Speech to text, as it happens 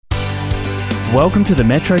Welcome to the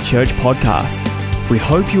Metrochurch podcast. We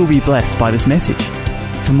hope you will be blessed by this message.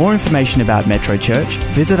 For more information about Metrochurch,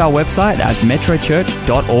 visit our website at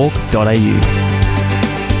metrochurch.org.au.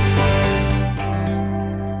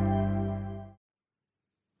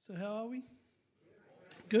 So how are we?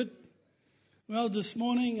 Good. Well, this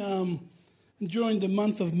morning, during the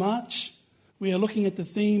month of March, we are looking at the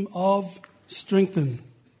theme of strengthen.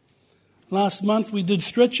 Last month we did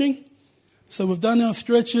stretching, so we've done our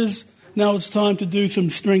stretches. Now it's time to do some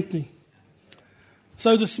strengthening.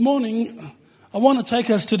 So this morning, I want to take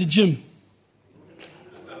us to the gym.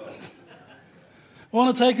 I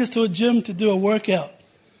want to take us to a gym to do a workout.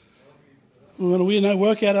 We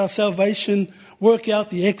work out our salvation, work out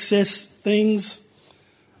the excess things.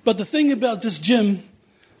 But the thing about this gym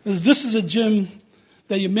is this is a gym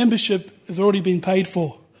that your membership has already been paid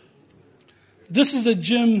for. This is a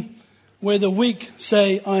gym where the weak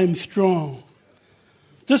say, I'm strong.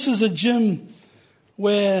 This is a gym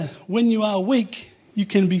where when you are weak, you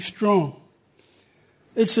can be strong.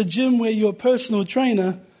 It's a gym where your personal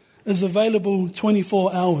trainer is available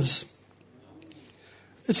 24 hours.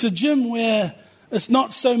 It's a gym where it's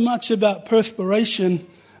not so much about perspiration,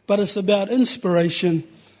 but it's about inspiration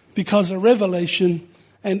because of revelation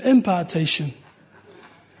and impartation.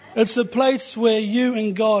 It's a place where you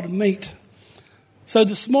and God meet. So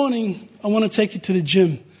this morning, I want to take you to the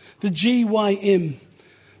gym, the GYM.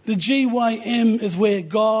 The GYM is where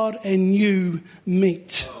God and you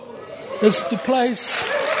meet. It's the place.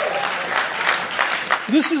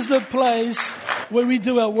 This is the place where we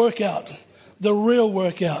do our workout, the real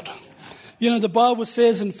workout. You know, the Bible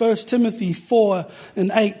says in 1 Timothy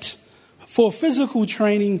 4:8, for physical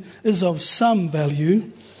training is of some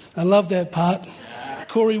value. I love that part.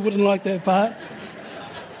 Corey wouldn't like that part.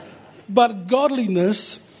 But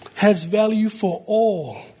godliness has value for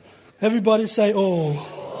all. Everybody say all.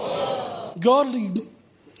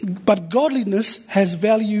 But godliness has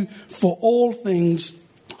value for all things,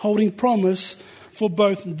 holding promise for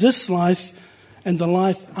both this life and the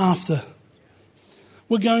life after.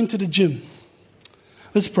 We're going to the gym.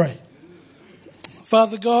 Let's pray.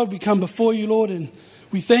 Father God, we come before you, Lord, and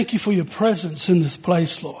we thank you for your presence in this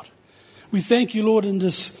place, Lord. We thank you, Lord, in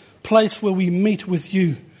this place where we meet with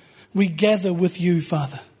you. We gather with you,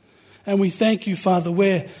 Father. And we thank you, Father,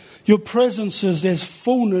 where your presence is, there's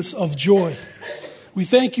fullness of joy. We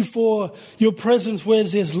thank you for your presence where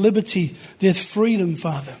there's liberty, there's freedom,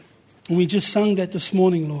 Father. And we just sung that this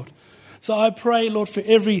morning, Lord. So I pray, Lord, for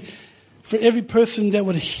every person that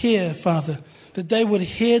would hear, Father, that they would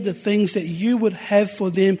hear the things that you would have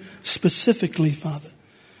for them specifically, Father.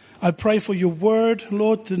 I pray for your word,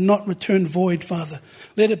 Lord, to not return void, Father.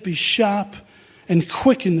 Let it be sharp and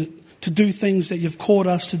quicken it to do things that you've called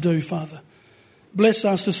us to do, Father. Bless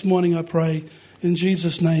us this morning, I pray, in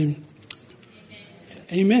Jesus' name.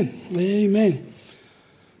 Amen. Amen.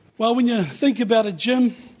 Well, when you think about a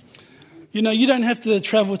gym, you know, you don't have to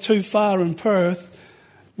travel too far in Perth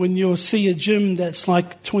when you'll see a gym that's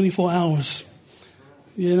like 24 hours.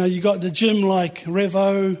 You know, you got the gym like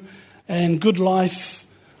Revo and Good Life,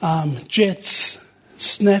 Jets,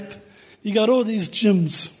 Snap. You got all these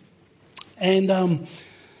gyms. And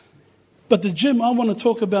but the gym I want to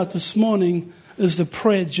talk about this morning is the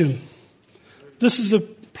prayer gym. This is a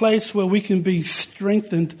place where we can be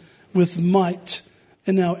strengthened with might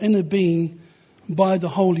in our inner being by the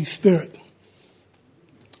Holy Spirit.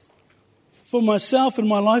 For myself in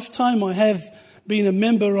my lifetime, I have been a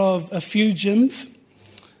member of a few gyms,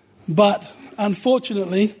 but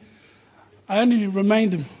unfortunately, I only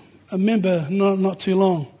remained a member not too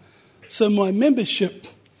long. So my membership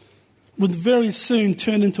would very soon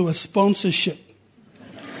turn into a sponsorship.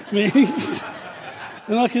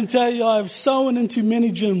 And I can tell you I've sown into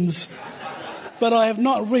many gyms, but I have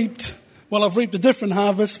not reaped. Well, I've reaped a different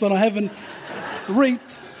harvest, but I haven't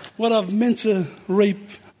reaped what I've meant to reap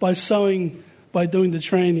by sowing, by doing the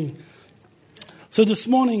training. So this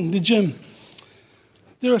morning, the gym.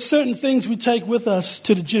 There are certain things we take with us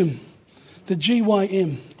to the gym. The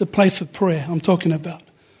GYM, the place of prayer I'm talking about.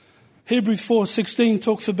 Hebrews 4:16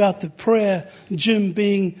 talks about the prayer gym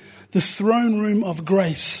being the throne room of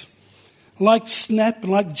grace. Like Snap,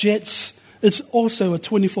 like Jets, it's also a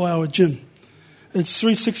 24-hour gym. It's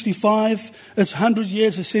 365, it's 100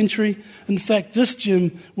 years, a century. In fact, this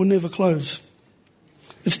gym will never close.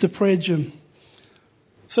 It's the prayer gym.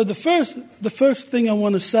 So the first thing I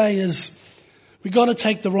want to say is we've got to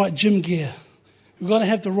take the right gym gear. We've got to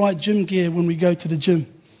have the right gym gear when we go to the gym.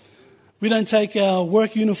 We don't take our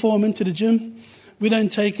work uniform into the gym. I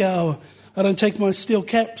don't take my steel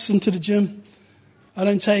caps into the gym. I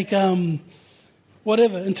don't take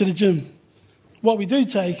whatever into the gym. What we do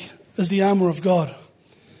take is the armor of God.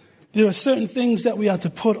 There are certain things that we are to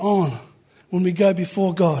put on when we go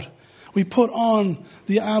before God. We put on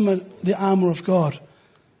the armor of God.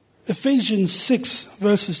 Ephesians 6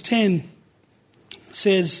 verses 10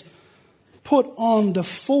 says, put on the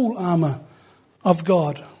full armor of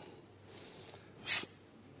God.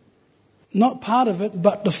 Not part of it,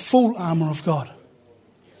 but the full armor of God.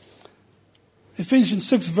 Ephesians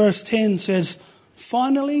 6 verse 10 says,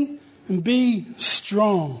 finally, be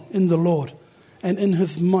strong in the Lord and in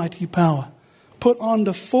his mighty power. Put on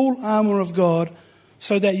the full armor of God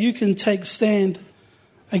so that you can take stand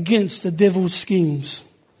against the devil's schemes.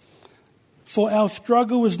 For our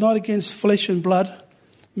struggle is not against flesh and blood.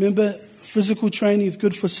 Remember, physical training is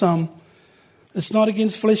good for some. It's not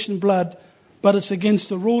against flesh and blood, but it's against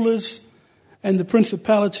the rulers and the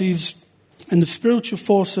principalities and the spiritual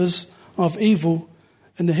forces of evil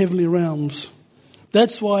in the heavenly realms.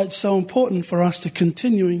 That's why it's so important for us to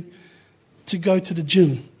continuing to go to the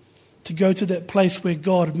gym, to go to that place where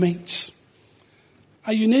God meets.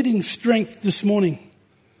 Are you needing strength this morning?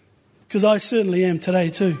 Because I certainly am today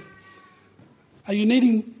too. Are you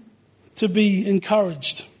needing to be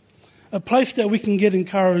encouraged? A place that we can get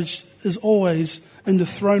encouraged is always in the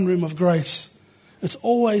throne room of grace. It's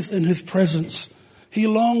always in his presence. He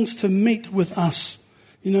longs to meet with us.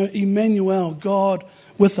 You know, Emmanuel, God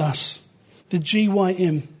with us. The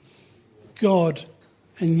GYM, God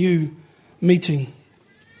and you meeting.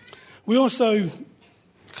 We also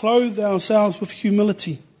clothe ourselves with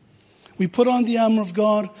humility. We put on the armor of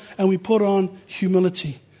God and we put on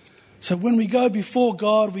humility. So when we go before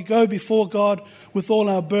God with all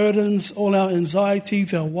our burdens, all our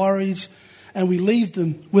anxieties, our worries, and we leave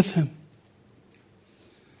them with him.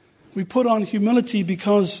 We put on humility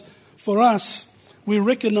because for us, we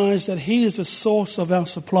recognize that he is the source of our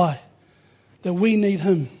supply, that we need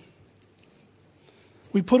him.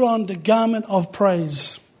 We put on the garment of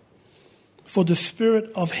praise for the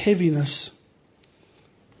spirit of heaviness.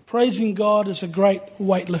 Praising God is a great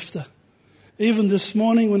weightlifter. Even this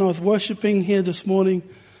morning when I was worshiping here this morning,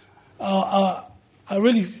 I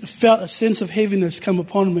really felt a sense of heaviness come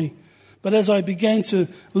upon me. But as I began to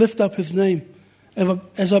lift up his name,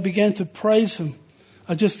 as I began to praise him,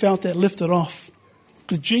 I just felt that lifted off.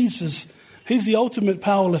 Because Jesus, he's the ultimate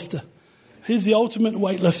power lifter. He's the ultimate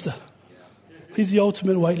weightlifter. He's the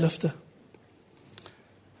ultimate weightlifter.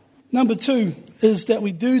 Number 2 is that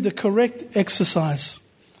we do the correct exercise.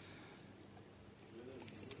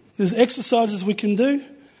 There's exercises we can do,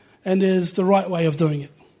 and there's the right way of doing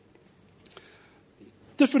it.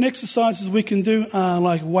 Different exercises we can do are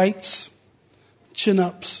like weights,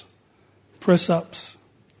 chin-ups, press-ups,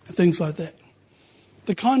 and things like that.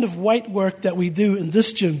 The kind of weight work that we do in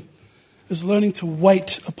this gym is learning to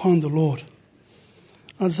wait upon the Lord.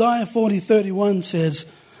 Isaiah 40:31 says,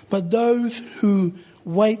 but those who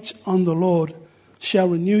wait on the Lord shall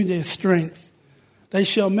renew their strength. They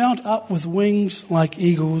shall mount up with wings like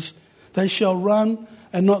eagles. They shall run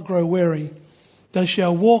and not grow weary. They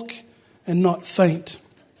shall walk and not faint.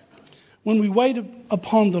 When we wait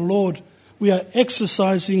upon the Lord, we are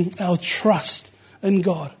exercising our trust in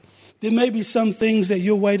God. There may be some things that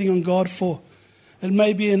you're waiting on God for. It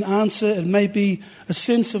may be an answer. It may be a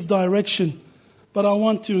sense of direction. But I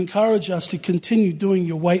want to encourage us to continue doing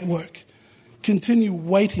your wait work. Continue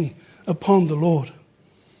waiting upon the Lord.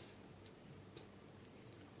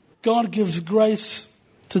 God gives grace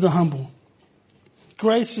to the humble.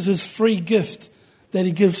 Grace is his free gift that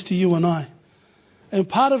he gives to you and I. And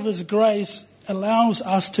part of his grace allows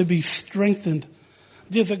us to be strengthened.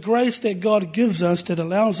 There's a grace that God gives us that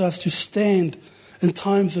allows us to stand in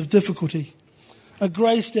times of difficulty. A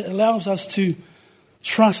grace that allows us to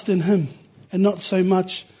trust in him and not so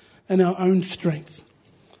much in our own strength.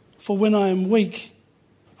 For when I am weak,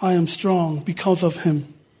 I am strong because of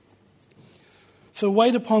him. So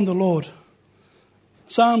wait upon the Lord.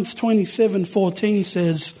 Psalms 27:14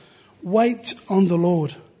 says, wait on the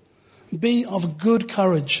Lord. Be of good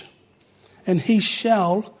courage, and he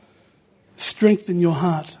shall strengthen your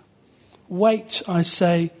heart. Wait, I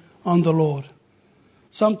say, on the Lord.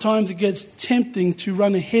 Sometimes it gets tempting to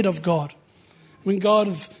run ahead of God. When God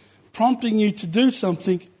is prompting you to do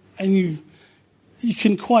something, and you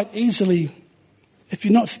can quite easily, if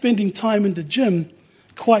you're not spending time in the gym,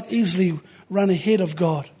 quite easily run ahead of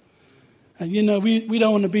God. And you know, we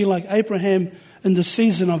don't want to be like Abraham in the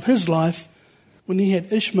season of his life when he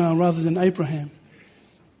had Ishmael rather than Abraham.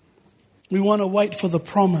 We want to wait for the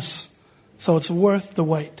promise, so it's worth the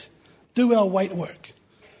wait. Do our wait work.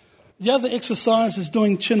 The other exercise is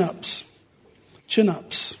doing chin-ups.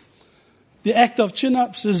 Chin-ups. The act of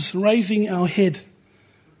chin-ups is raising our head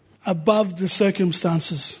above the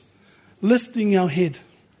circumstances. lifting our head.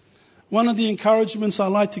 One of the encouragements I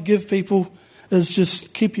like to give people is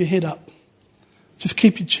just keep your head up. Just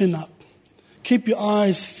keep your chin up. Keep your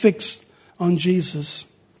eyes fixed on Jesus.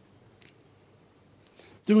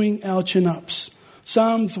 Doing our chin-ups.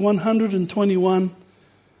 Psalms 121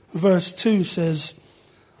 verse 2 says,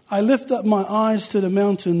 I lift up my eyes to the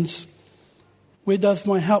mountains. Where does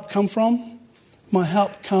my help come from? My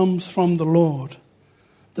help comes from the Lord,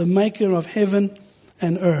 the maker of heaven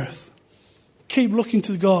and earth. Keep looking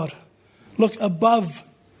to God. Look above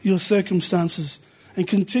your circumstances and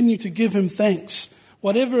continue to give him thanks.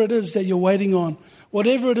 Whatever it is that you're waiting on,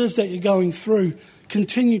 whatever it is that you're going through,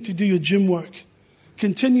 continue to do your gym work.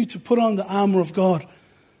 Continue to put on the armor of God.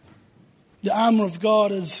 The armor of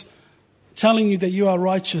God is telling you that you are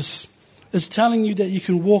righteous. It's telling you that you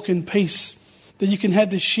can walk in peace, that you can have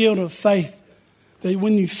the shield of faith, that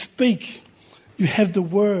when you speak, you have the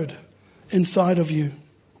word inside of you.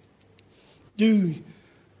 Do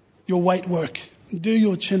your weight work. Do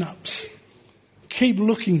your chin-ups. Keep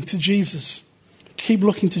looking to Jesus. Keep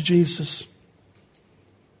looking to Jesus.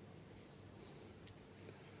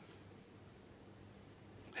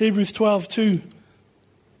 Hebrews 12:2,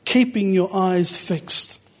 keeping your eyes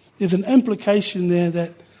fixed. There's an implication there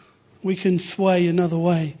that we can sway another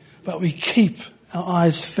way, but we keep our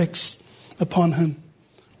eyes fixed upon him.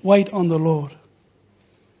 Wait on the Lord.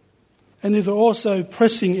 And there are also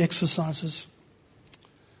pressing exercises.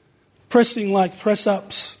 Pressing like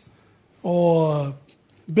press-ups or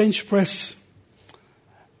bench press.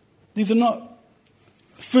 These are not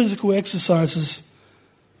physical exercises.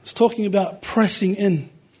 It's talking about pressing in.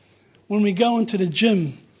 When we go into the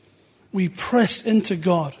gym, we press into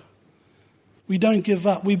God. We don't give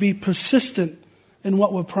up. We be persistent in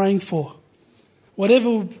what we're praying for.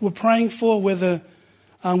 Whatever we're praying for, whether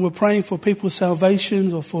we're praying for people's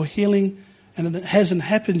salvations or for healing, and it hasn't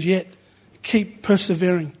happened yet, keep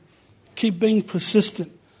persevering. Keep being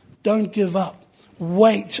persistent. Don't give up.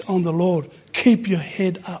 Wait on the Lord. Keep your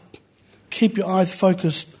head up. Keep your eyes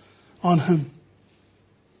focused on him.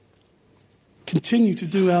 Continue to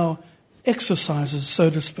do our exercises, so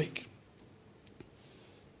to speak.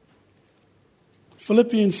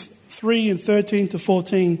 Philippians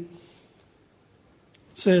 3:13-14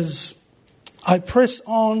 says, I press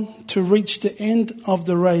on to reach the end of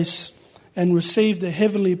the race and receive the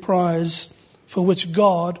heavenly prize for which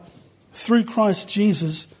God, through Christ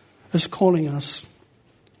Jesus, is calling us.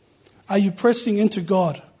 Are you pressing into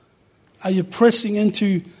God? Are you pressing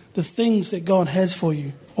into the things that God has for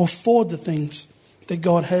you, or for the things that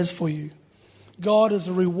God has for you? God is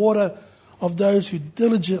a rewarder of those who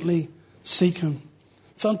diligently seek him.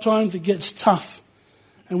 Sometimes it gets tough,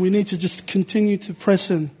 and we need to just continue to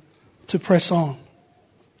press in, to press on.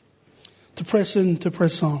 To press in, to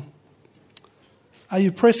press on. Are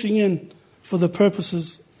you pressing in for the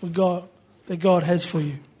purposes for God that God has for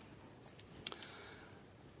you?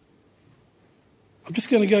 I'm just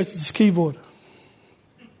going to go to this keyboard.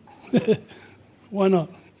 Why not?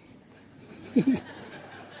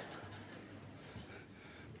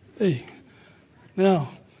 Hey,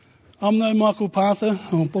 now, I'm no Michael Parther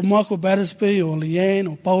or Michael Battersby or Leanne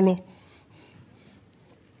or Polo.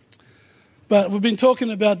 But we've been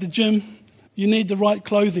talking about the gym. You need the right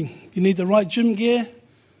clothing. You need the right gym gear.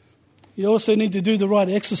 You also need to do the right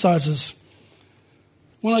exercises.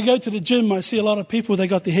 When I go to the gym, I see a lot of people, they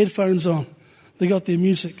got their headphones on. They got their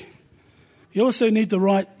music. You also need the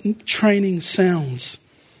right training sounds.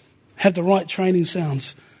 Have the right training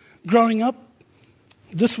sounds. Growing up,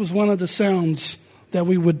 this was one of the sounds that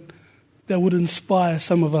would inspire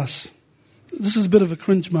some of us. This is a bit of a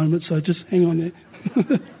cringe moment, so just hang on there.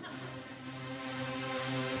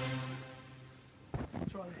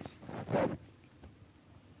 Try this.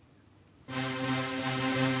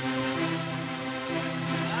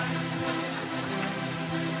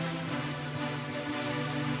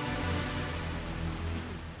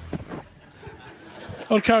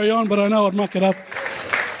 I'll carry on, but I know I'd muck it up.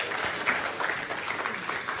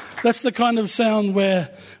 That's the kind of sound where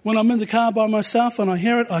when I'm in the car by myself and I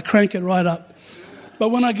hear it, I crank it right up. But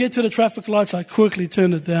when I get to the traffic lights, I quickly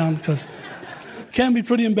turn it down because it can be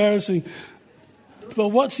pretty embarrassing. But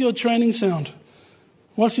what's your training sound?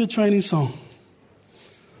 What's your training song?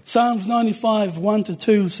 Psalms 95,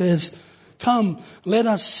 1-2 says, come, let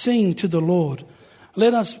us sing to the Lord.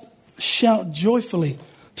 Let us shout joyfully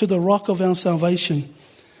to the rock of our salvation.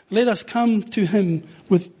 Let us come to him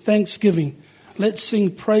with thanksgiving. Let's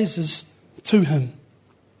sing praises to him.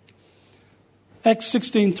 Acts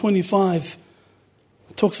 16:25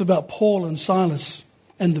 talks about Paul and Silas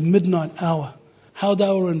and the midnight hour, how they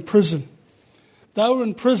were in prison. They were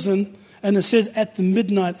in prison, and it says at the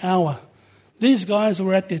midnight hour. These guys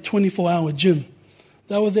were at their 24-hour gym.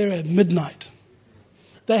 They were there at midnight.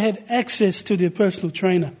 They had access to their personal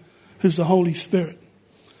trainer, who's the Holy Spirit.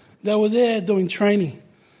 They were there doing training.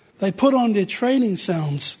 They put on their training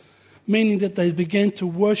sounds, meaning that they began to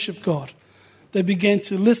worship God. They began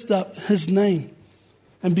to lift up His name.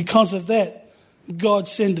 And because of that, God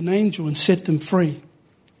sent an angel and set them free.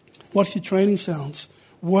 What's your training sounds?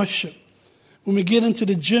 Worship. When we get into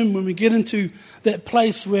the gym, when we get into that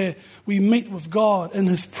place where we meet with God in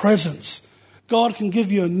His presence, God can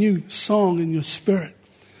give you a new song in your spirit.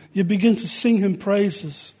 You begin to sing Him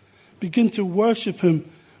praises. Begin to worship Him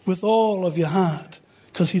with all of your heart,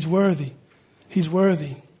 because He's worthy. He's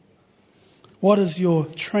worthy. What is your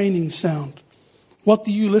training sound? What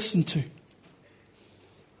do you listen to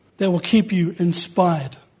that will keep you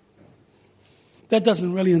inspired? That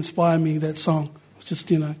doesn't really inspire me, that song. It's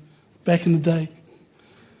just, back in the day.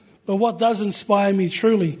 But what does inspire me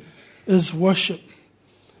truly is worship.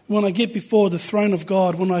 When I get before the throne of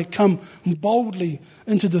God, when I come boldly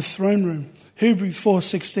into the throne room, Hebrews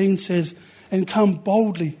 4:16 says, and come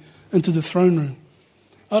boldly into the throne room.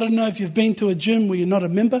 I don't know if you've been to a gym where you're not a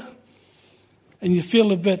member and you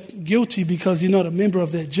feel a bit guilty because you're not a member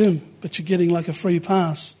of that gym, but you're getting like a free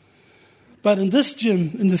pass. But in this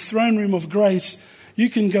gym, in the throne room of grace, you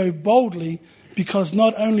can go boldly because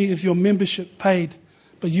not only is your membership paid,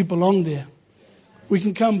 but you belong there. We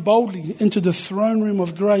can come boldly into the throne room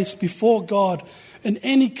of grace before God in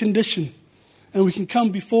any condition, and we can come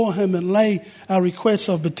before Him and lay our requests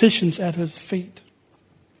of petitions at His feet.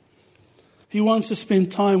 He wants to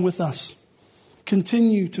spend time with us.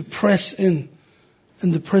 Continue to press in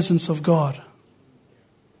the presence of God.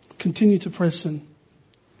 Continue to press in.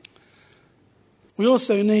 We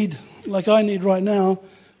also need, like I need right now,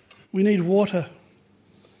 we need water.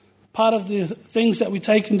 Part of the things that we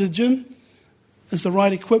take into the gym is the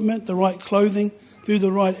right equipment, the right clothing, do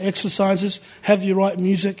the right exercises, have your right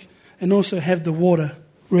music, and also have the water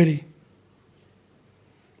ready.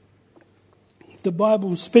 The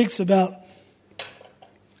Bible speaks about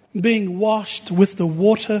being washed with the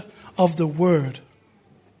water of the Word.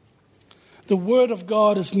 The Word of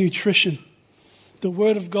God is nutrition. The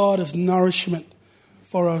Word of God is nourishment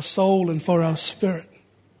for our soul and for our spirit.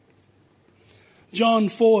 John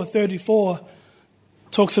 4:34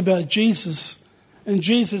 talks about Jesus, and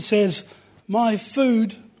Jesus says, my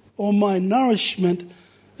food or my nourishment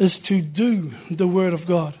is to do the Word of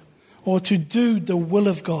God, or to do the will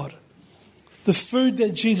of God. The food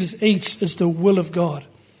that Jesus eats is the will of God.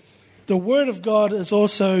 The Word of God is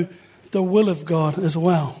also the will of God as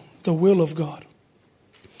well, the will of God.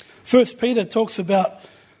 1 Peter talks about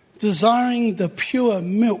desiring the pure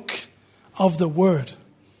milk of the Word,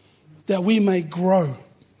 that we may grow.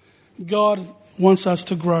 God wants us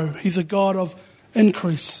to grow. He's a God of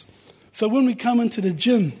increase. So when we come into the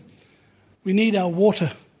gym, we need our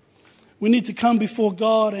water. We need to come before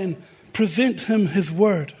God and present Him His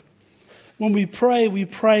Word. When we pray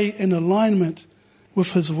in alignment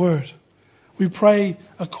with His Word. We pray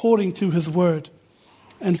according to His Word.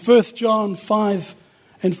 And 1 John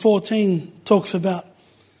 5:14 talks about,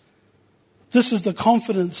 this is the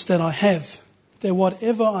confidence that I have, that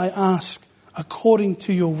whatever I ask according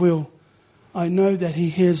to your will, I know that He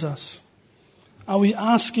hears us. Are we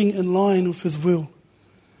asking in line with His will?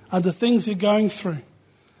 Are the things you're going through,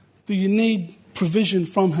 do you need provision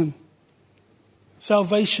from Him?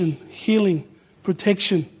 Salvation, healing,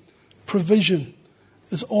 protection, provision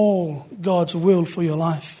is all God's will for your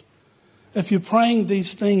life. If you're praying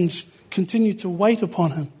these things, continue to wait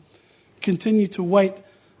upon Him. Continue to wait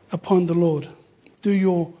upon the Lord. Do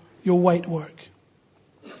your wait work.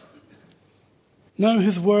 Know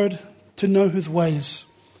His Word to know His ways.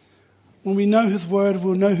 When we know His Word,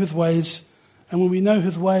 we'll know His ways. And when we know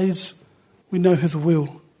His ways, we know His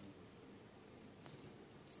will.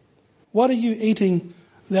 What are you eating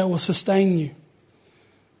that will sustain you?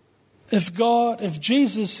 If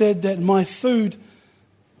Jesus said that my food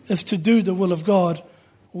is to do the will of God,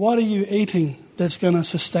 what are you eating that's going to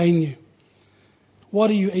sustain you? What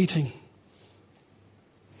are you eating?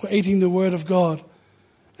 We're eating the Word of God.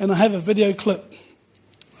 And I have a video clip,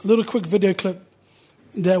 a little quick video clip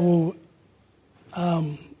that will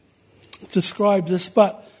describe this.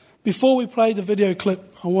 But before we play the video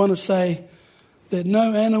clip, I want to say that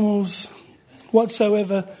no animals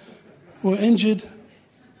whatsoever were injured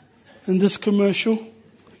in this commercial.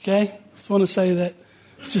 Okay? Just want to say that.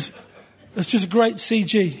 It's just great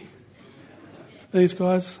CG. Thanks,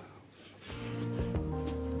 guys.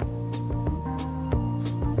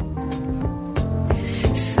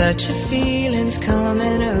 Such a feeling's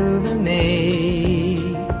coming over me.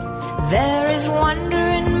 There is wonder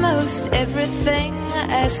in most everything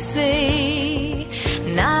I see.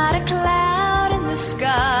 Not a cloud in the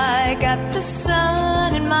sky, got the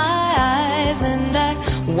sun in my eyes, and I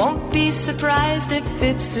won't be surprised if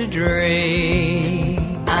it's a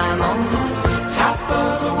dream. I'm on the top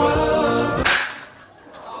of the world.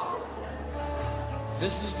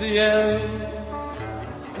 This is the end,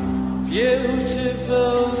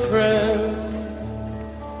 beautiful friend.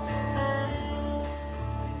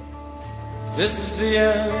 This is the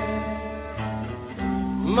end,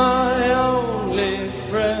 my only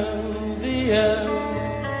friend, the end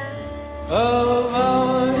of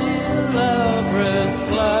our elaborate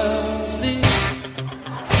plans.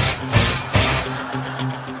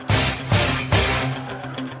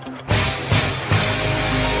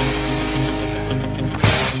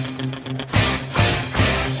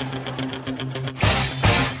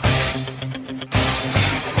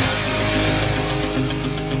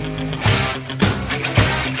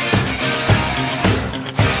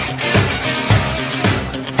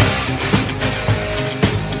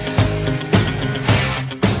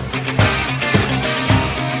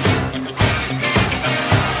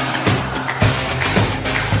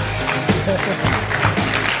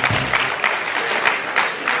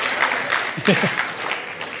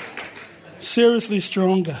 Seriously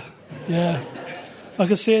stronger. Yeah.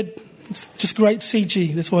 Like I said, it's just great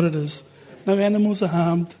CG. That's what it is. No animals are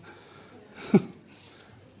harmed.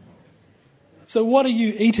 So what are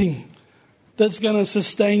you eating that's going to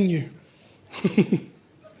sustain you?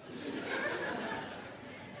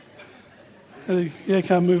 Yeah,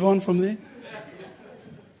 can't move on from there.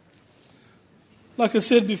 Like I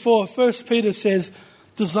said before, 1 Peter says,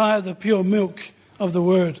 desire the pure milk of the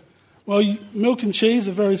word. Well, milk and cheese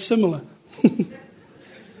are very similar.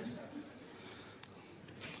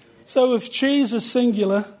 So if cheese is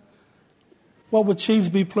singular, what would cheese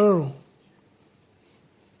be plural?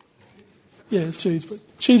 Yeah, it's cheese, but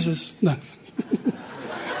cheeses, no.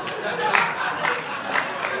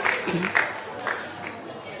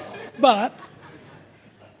 But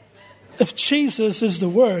if Jesus is the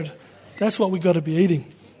word, that's what we've got to be eating,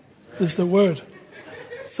 is the word.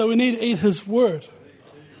 So we need to eat his word,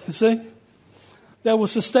 you see? That will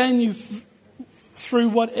sustain you through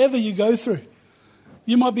whatever you go through.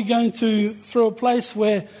 You might be going through a place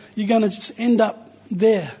where you're going to just end up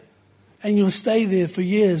there and you'll stay there for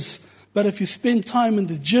years. But if you spend time in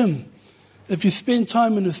the gym, if you spend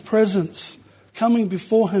time in his presence, coming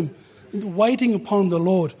before him, waiting upon the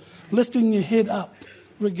Lord, lifting your head up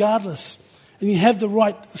regardless, and you have the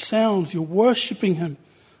right sounds, you're worshiping him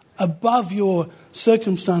above your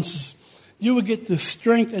circumstances, you will get the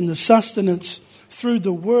strength and the sustenance through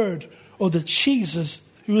the word, or the Jesus,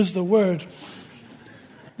 who is the word,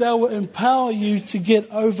 that will empower you to get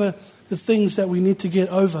over the things that we need to get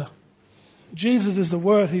over. Jesus is the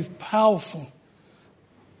word. He's powerful.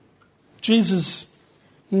 Jesus,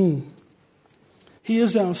 he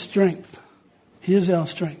is our strength. He is our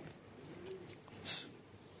strength.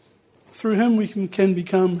 Through him we can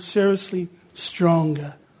become seriously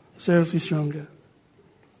stronger. Seriously stronger.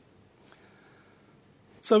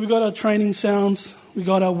 So we got our training sounds, we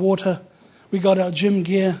got our water, we got our gym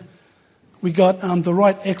gear, we got the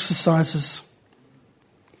right exercises.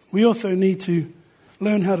 We also need to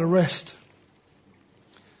learn how to rest.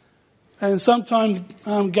 And sometimes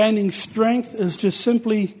gaining strength is just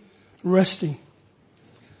simply resting.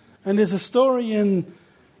 And there's a story in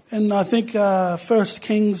I think 1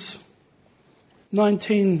 Kings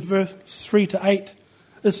 19, verse 3 to 8.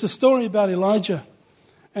 It's the story about Elijah.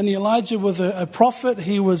 And Elijah was a prophet.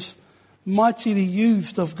 He was mightily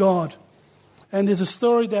used of God. And there's a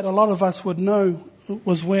story that a lot of us would know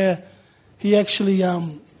was where he actually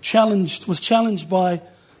was challenged by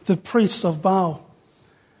the priests of Baal.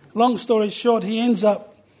 Long story short, he ends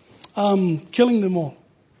up killing them all.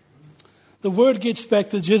 The word gets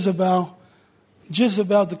back to Jezebel.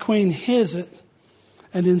 Jezebel, the queen, hears it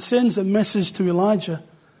and then sends a message to Elijah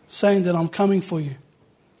saying that I'm coming for you.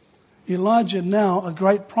 Elijah, now a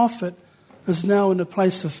great prophet, is now in a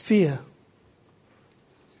place of fear.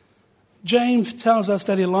 James tells us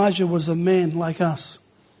that Elijah was a man like us.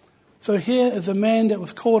 So here is a man that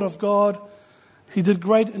was called of God. He did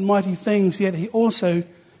great and mighty things, yet he also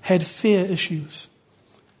had fear issues.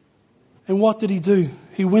 And what did he do?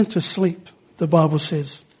 He went to sleep, the Bible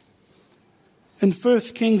says. In 1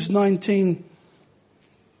 Kings 19,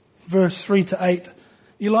 verse 3 to 8,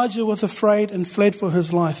 Elijah was afraid and fled for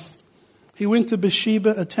his life. He went to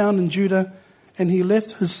Beersheba, a town in Judah, and he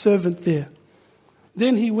left his servant there.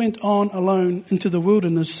 Then he went on alone into the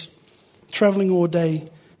wilderness, traveling all day.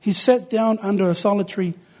 He sat down under a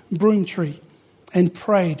solitary broom tree and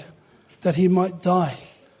prayed that he might die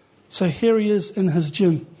So here he is in his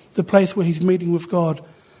gym, the place where he's meeting with God.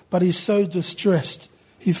 But he's so distressed.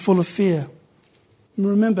 He's full of fear. And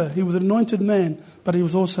remember, he was an anointed man, but he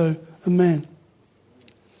was also a man.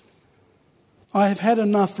 I have had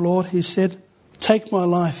enough, Lord, he said. Take my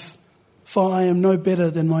life, for I am no better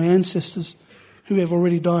than my ancestors who have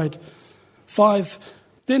already died. 5.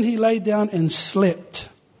 Then he lay down and slept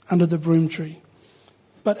under the broom tree.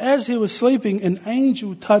 But as he was sleeping, an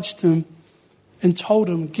angel touched him and told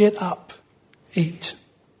him, get up, eat.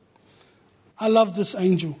 I love this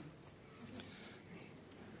angel.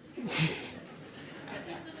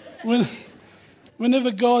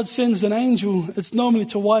 Whenever God sends an angel, it's normally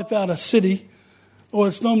to wipe out a city, or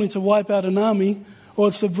it's normally to wipe out an army, or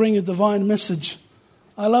it's to bring a divine message.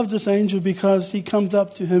 I love this angel because he comes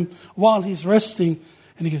up to him while he's resting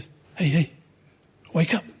and he goes, hey,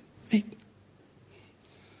 wake up, eat.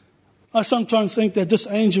 I sometimes think that this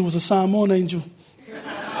angel was a Samoan angel.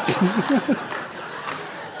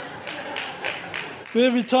 But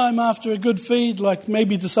every time after a good feed, like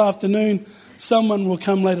maybe this afternoon, someone will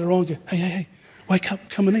come later on and go, hey, wake up,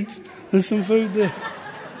 come and eat. There's some food there.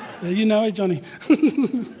 Yeah, you know it, Johnny.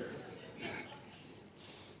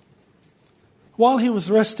 While he was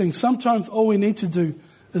resting, sometimes all we need to do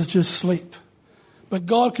is just sleep. But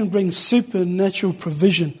God can bring supernatural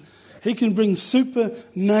provision. He can bring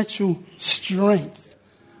supernatural strength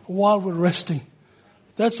while we're resting.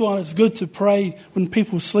 That's why it's good to pray when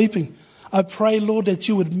people are sleeping. I pray, Lord, that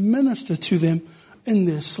you would minister to them in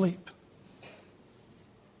their sleep.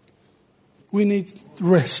 We need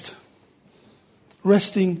rest.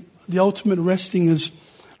 Resting, the ultimate resting is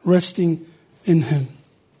resting in him.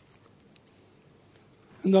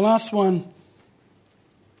 And the last one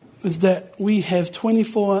is that we have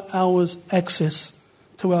 24 hours access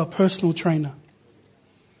to our personal trainer.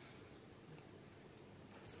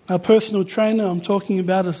 Our personal trainer I'm talking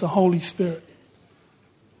about is the Holy Spirit.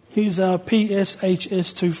 He's our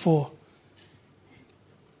PSHS24.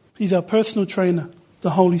 He's our personal trainer,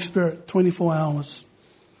 the Holy Spirit, 24 hours.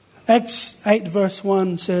 Acts 8 verse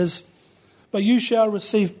 1 says, but you shall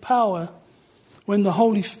receive power when the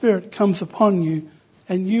Holy Spirit comes upon you,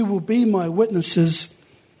 and you will be my witnesses,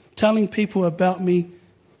 telling people about me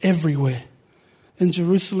everywhere, in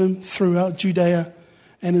Jerusalem, throughout Judea,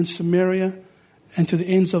 and in Samaria, and to the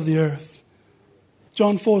ends of the earth.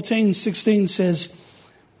 John 14:16 says,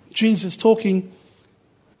 Jesus talking,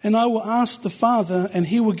 and I will ask the Father, and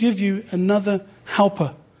he will give you another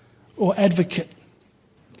helper or advocate.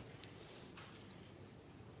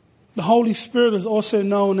 The Holy Spirit is also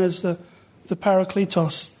known as the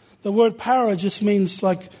Parakletos. The word para just means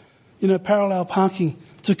parallel parking,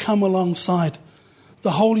 to come alongside.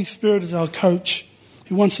 The Holy Spirit is our coach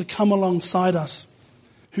who wants to come alongside us,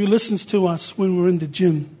 who listens to us when we're in the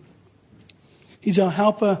gym. He's our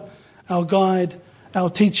helper, our guide, our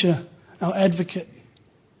teacher, our advocate.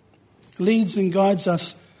 Leads and guides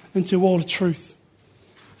us into all truth.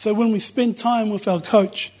 So when we spend time with our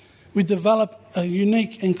coach, we develop a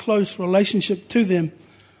unique and close relationship to them,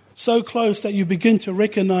 so close that you begin to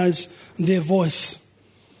recognize their voice.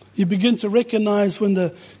 You begin to recognize when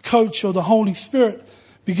the coach or the Holy Spirit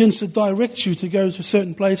begins to direct you to go to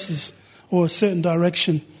certain places or a certain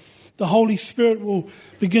direction. The Holy Spirit will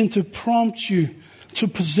begin to prompt you, to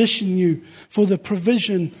position you for the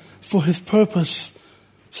provision for his purpose.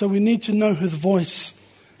 So we need to know his voice.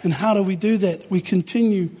 And how do we do that? We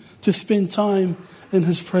continue to spend time in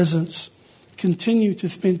his presence. Continue to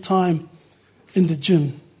spend time in the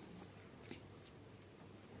gym.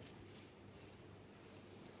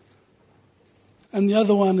 And the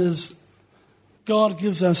other one is God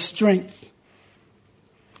gives us strength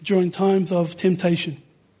during times of temptation.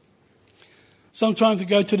 Sometimes we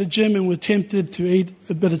go to the gym and we're tempted to eat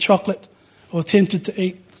a bit of chocolate or tempted to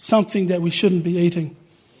eat something that we shouldn't be eating.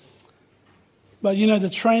 But the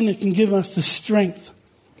trainer can give us the strength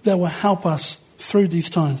that will help us through these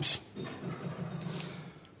times.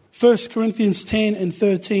 1 Corinthians 10 and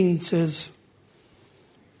 13 says,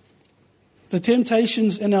 the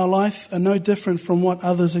temptations in our life are no different from what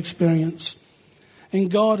others experience.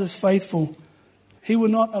 And God is faithful. He will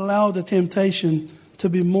not allow the temptation to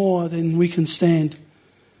be more than we can stand.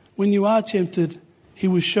 When you are tempted, he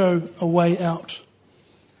will show a way out.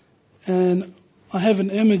 And I have an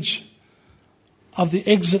image of the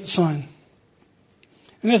exit sign.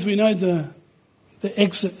 And as we know, the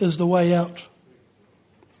exit is the way out.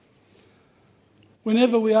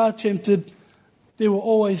 Whenever we are tempted, there will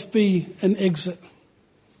always be an exit.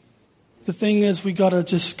 The thing is, we got to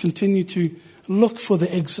just continue to look for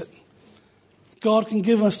the exit. God can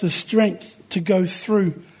give us the strength to go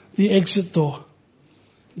through the exit door.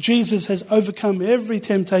 Jesus has overcome every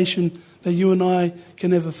temptation that you and I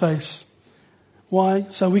can ever face. Why?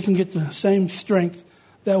 So we can get the same strength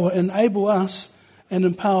that will enable us and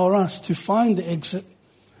empower us to find the exit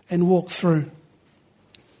and walk through.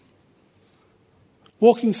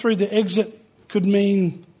 Walking through the exit could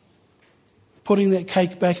mean putting that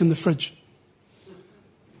cake back in the fridge.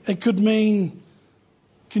 It could mean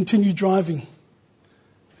continue driving.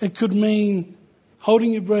 It could mean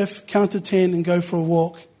holding your breath, count to 10 and go for a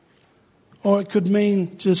walk. Or it could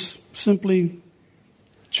mean just simply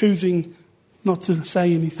choosing not to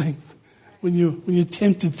say anything when you're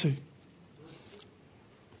tempted to.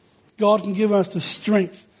 God can give us the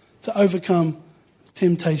strength to overcome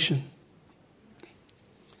temptation.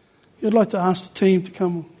 I'd like to ask the team to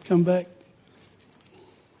come back.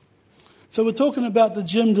 So we're talking about the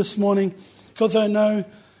gym this morning because I know,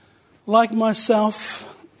 like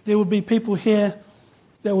myself, there would be people here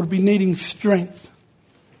that would be needing strength.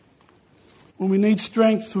 When we need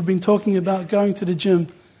strength, we've been talking about going to the gym,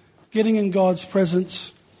 getting in God's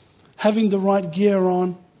presence, having the right gear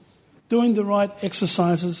on, doing the right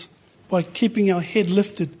exercises by keeping our head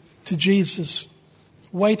lifted to Jesus,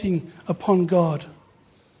 waiting upon God,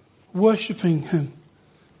 worshipping Him,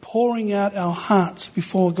 pouring out our hearts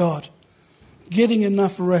before God, getting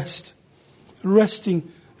enough rest,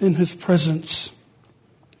 resting in His presence,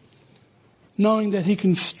 knowing that He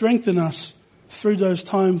can strengthen us through those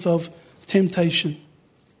times of temptation,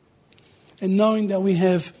 and knowing that we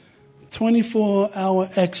have 24-hour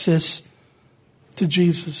access to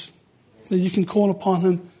Jesus, that you can call upon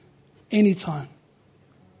Him anytime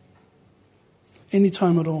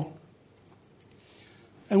at all.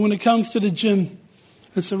 And when it comes to the gym,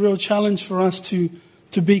 it's a real challenge for us to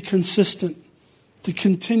be consistent, to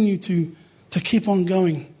continue to keep on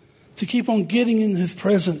going, to keep on getting in His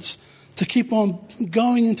presence, to keep on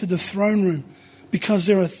going into the throne room, because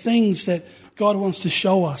there are things that God wants to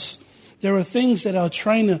show us. There are things that our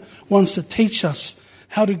trainer wants to teach us,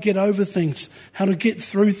 how to get over things, how to get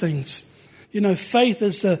through things. You know, faith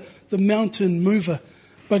is the mountain mover,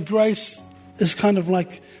 but grace is kind of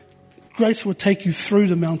like, grace will take you through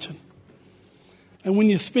the mountain. And when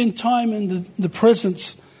you spend time in the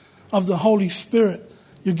presence of the Holy Spirit,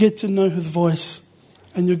 you get to know His voice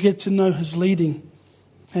and you get to know His leading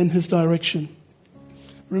and His direction.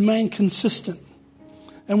 Remain consistent.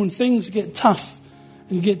 And when things get tough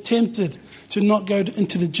and you get tempted to not go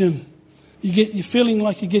into the gym, you're feeling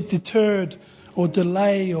like you get deterred or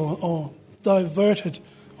delayed or diverted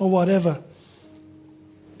or whatever,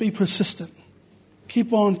 be persistent.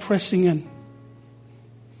 Keep on pressing in.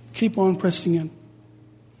 Keep on pressing in.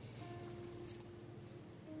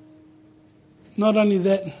 Not only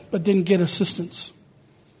that, but then get assistance.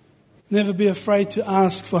 Never be afraid to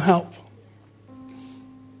ask for help.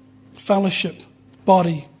 Fellowship,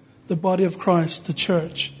 body, the body of Christ, the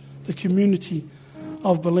church, the community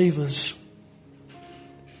of believers.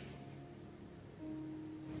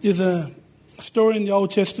 There's a story in the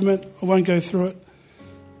Old Testament, I won't go through it,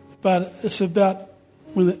 but it's about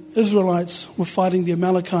when the Israelites were fighting the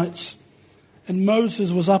Amalekites and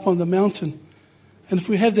Moses was up on the mountain. And if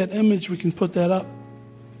we have that image, we can put that up.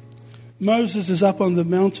 Moses is up on the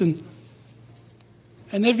mountain,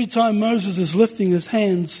 and every time Moses is lifting his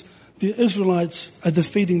hands, the Israelites are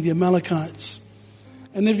defeating the Amalekites.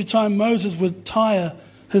 And every time Moses would tire,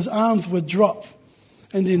 his arms would drop,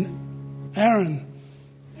 and then Aaron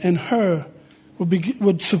and Hur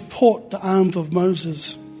would support the arms of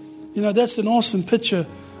Moses. You know, that's an awesome picture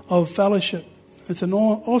of fellowship. It's an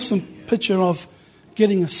awesome picture of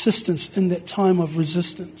getting assistance in that time of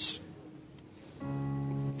resistance.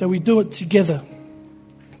 That we do it together.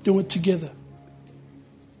 Do it together.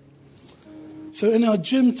 So in our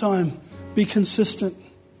gym time, be consistent.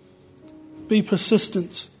 Be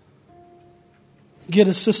persistent. Get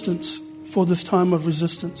assistance for this time of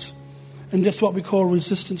resistance. And that's what we call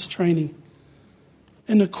resistance training.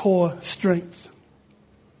 Inner core strength.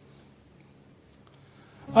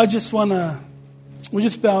 I just want to, we'll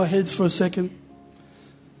just bow our heads for a second.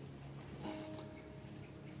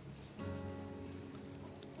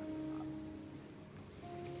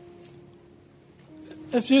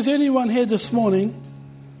 If there's anyone here this morning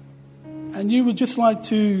and you would just like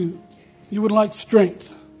to, you would like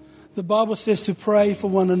strength, the Bible says to pray for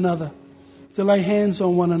one another, to lay hands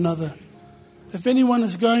on one another. If anyone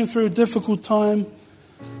is going through a difficult time,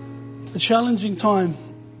 a challenging time,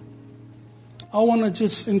 I want to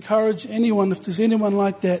just encourage anyone, if there's anyone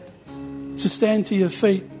like that, to stand to your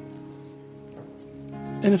feet.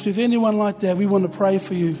 And if there's anyone like that, we want to pray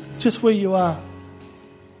for you, just where you are.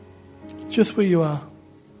 Just where you are.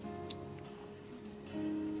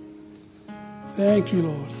 Thank you,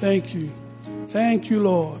 Lord. Thank you. Thank you,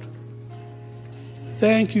 Lord.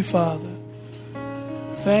 Thank you, Father.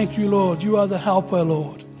 Thank you, Lord. You are the helper,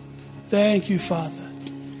 Lord. Thank you, Father.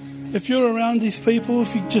 If you're around these people,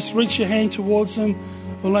 if you just reach your hand towards them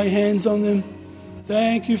or lay hands on them,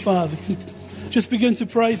 thank you, Father. Just begin to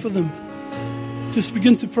pray for them. Just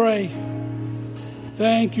begin to pray.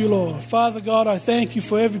 Thank you, Lord. Father God, I thank you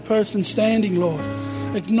for every person standing, Lord,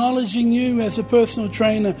 acknowledging you as a personal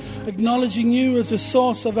trainer, acknowledging you as the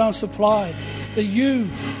source of our supply, that you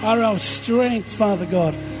are our strength, Father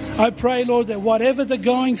God. I pray, Lord, that whatever they're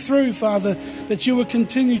going through, Father, that you would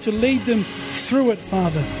continue to lead them through it,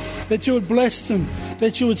 Father, that you would bless them,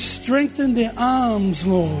 that you would strengthen their arms,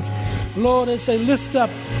 Lord. Lord, as they lift up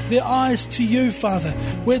their eyes to you, Father,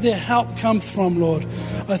 where their help comes from, Lord.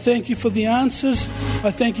 I thank you for the answers.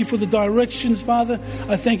 I thank you for the directions, Father.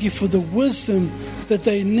 I thank you for the wisdom that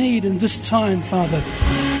they need in this time, Father.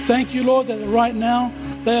 Thank you, Lord, that right now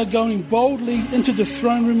they are going boldly into the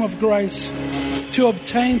throne room of grace to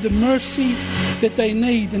obtain the mercy that they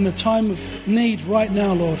need in the time of need right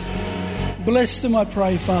now, Lord. Bless them, I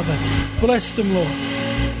pray, Father. Bless them,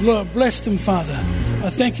 Lord. Lord, bless them, Father. I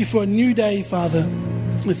thank you for a new day, Father.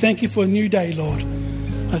 I thank you for a new day, Lord.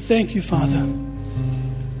 I thank you, Father.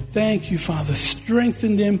 Thank you, Father.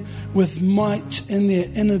 Strengthen them with might in their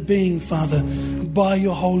inner being, Father, by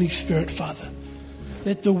your Holy Spirit, Father.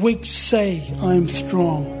 Let the weak say, I am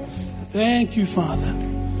strong. Thank you, Father.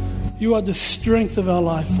 You are the strength of our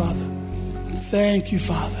life, Father. Thank you,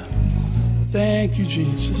 Father. Thank you,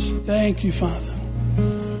 Jesus. Thank you, Father.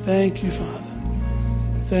 Thank you, Father.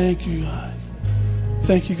 Thank you, God.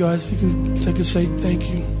 Thank you, guys. You can take a seat. Thank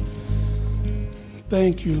you.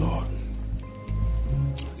 Thank you, Lord.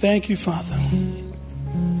 Thank you, Father.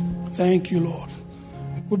 Thank you, Lord.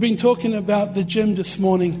 We've been talking about the gym this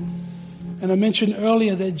morning, and I mentioned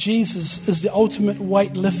earlier that Jesus is the ultimate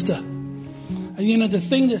weight lifter. And you know, the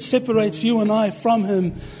thing that separates you and I from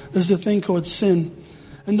him is the thing called sin.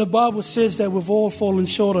 And the Bible says that we've all fallen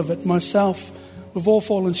short of it. Myself, we've all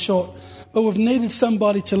fallen short. But we've needed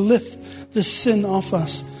somebody to lift this sin off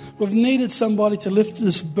us. We've needed somebody to lift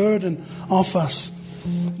this burden off us.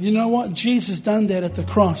 You know what? Jesus done that at the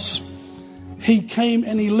cross. He came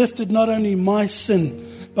and he lifted not only my sin,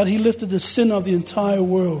 but he lifted the sin of the entire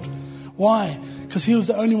world. Why? Because he was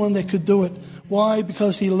the only one that could do it. Why?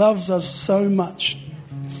 Because he loves us so much.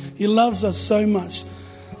 He loves us so much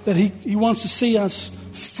that he wants to see us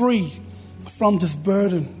free from this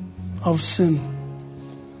burden of sin.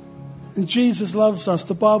 And Jesus loves us.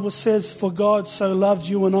 The Bible says, for God so loved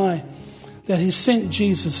you and I, that he sent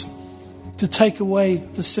Jesus to take away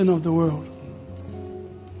the sin of the world.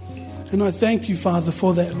 And I thank you, Father,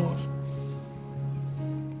 for that, Lord.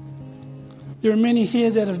 There are many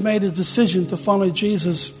here that have made a decision to follow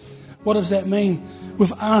Jesus. What does that mean?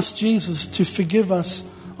 We've asked Jesus to forgive us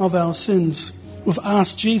of our sins. We've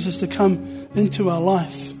asked Jesus to come into our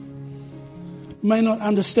life. We may not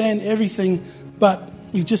understand everything, but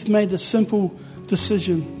we just made a simple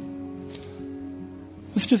decision.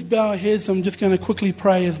 Let's just bow our heads. I'm just going to quickly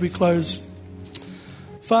pray as we close.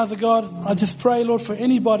 Father God, I just pray, Lord, for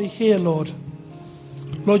anybody here, Lord.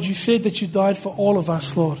 Lord, you said that you died for all of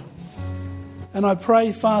us, Lord. And I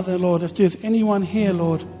pray, Father, Lord, if there's anyone here,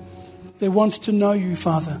 Lord, that wants to know you,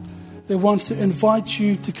 Father, that wants to invite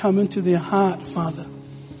you to come into their heart, Father.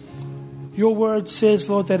 Your word says,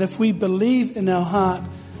 Lord, that if we believe in our heart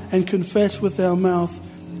and confess with our mouth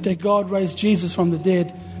that God raised Jesus from the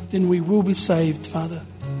dead, then we will be saved, Father.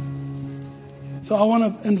 So I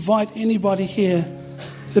want to invite anybody here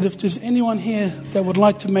that if there's anyone here that would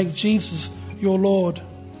like to make Jesus your Lord,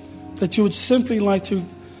 that you would simply like to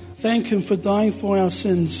thank him for dying for our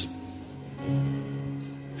sins.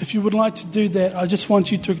 If you would like to do that, I just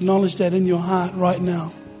want you to acknowledge that in your heart right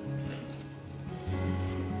now.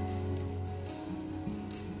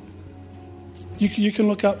 You can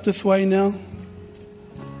look up this way now.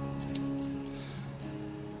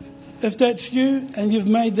 If that's you and you've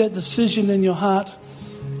made that decision in your heart,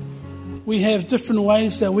 we have different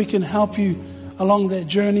ways that we can help you along that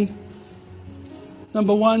journey.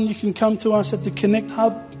 Number one, you can come to us at the Connect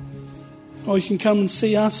Hub, or you can come and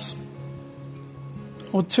see us.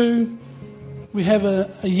 Or two, we have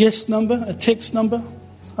a yes number, a text number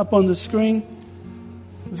up on the screen,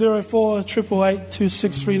 048888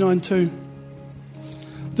 26392.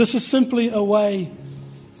 This is simply a way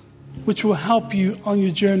which will help you on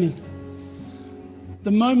your journey.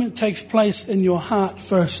 The moment takes place in your heart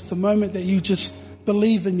first. The moment that you just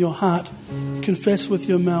believe in your heart, confess with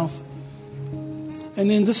your mouth. And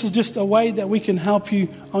then this is just a way that we can help you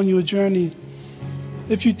on your journey.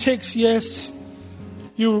 If you text yes,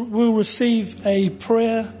 you will receive a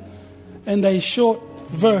prayer and a short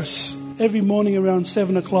verse every morning around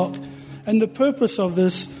 7 o'clock. And the purpose of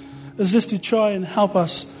this is just to try and help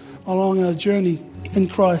us along our journey in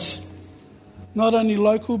Christ. Not only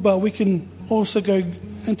local, but we can also go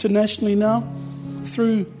internationally now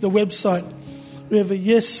through the website. We have a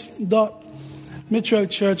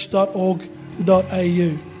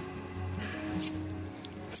yes.metrochurch.org.au.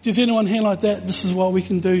 If there's anyone here like that, this is what we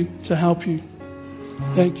can do to help you.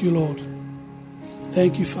 Thank you, Lord.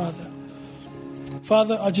 Thank you, Father.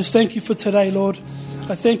 Father, I just thank you for today, Lord.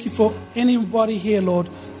 I thank you for anybody here, Lord,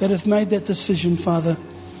 that has made that decision, Father.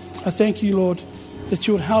 I thank you, Lord, that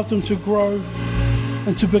you would help them to grow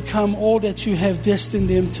and to become all that you have destined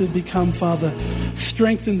them to become, Father.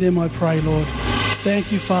 Strengthen them, I pray, Lord.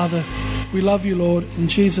 Thank you, Father. We love you, Lord. In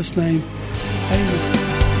Jesus' name, amen.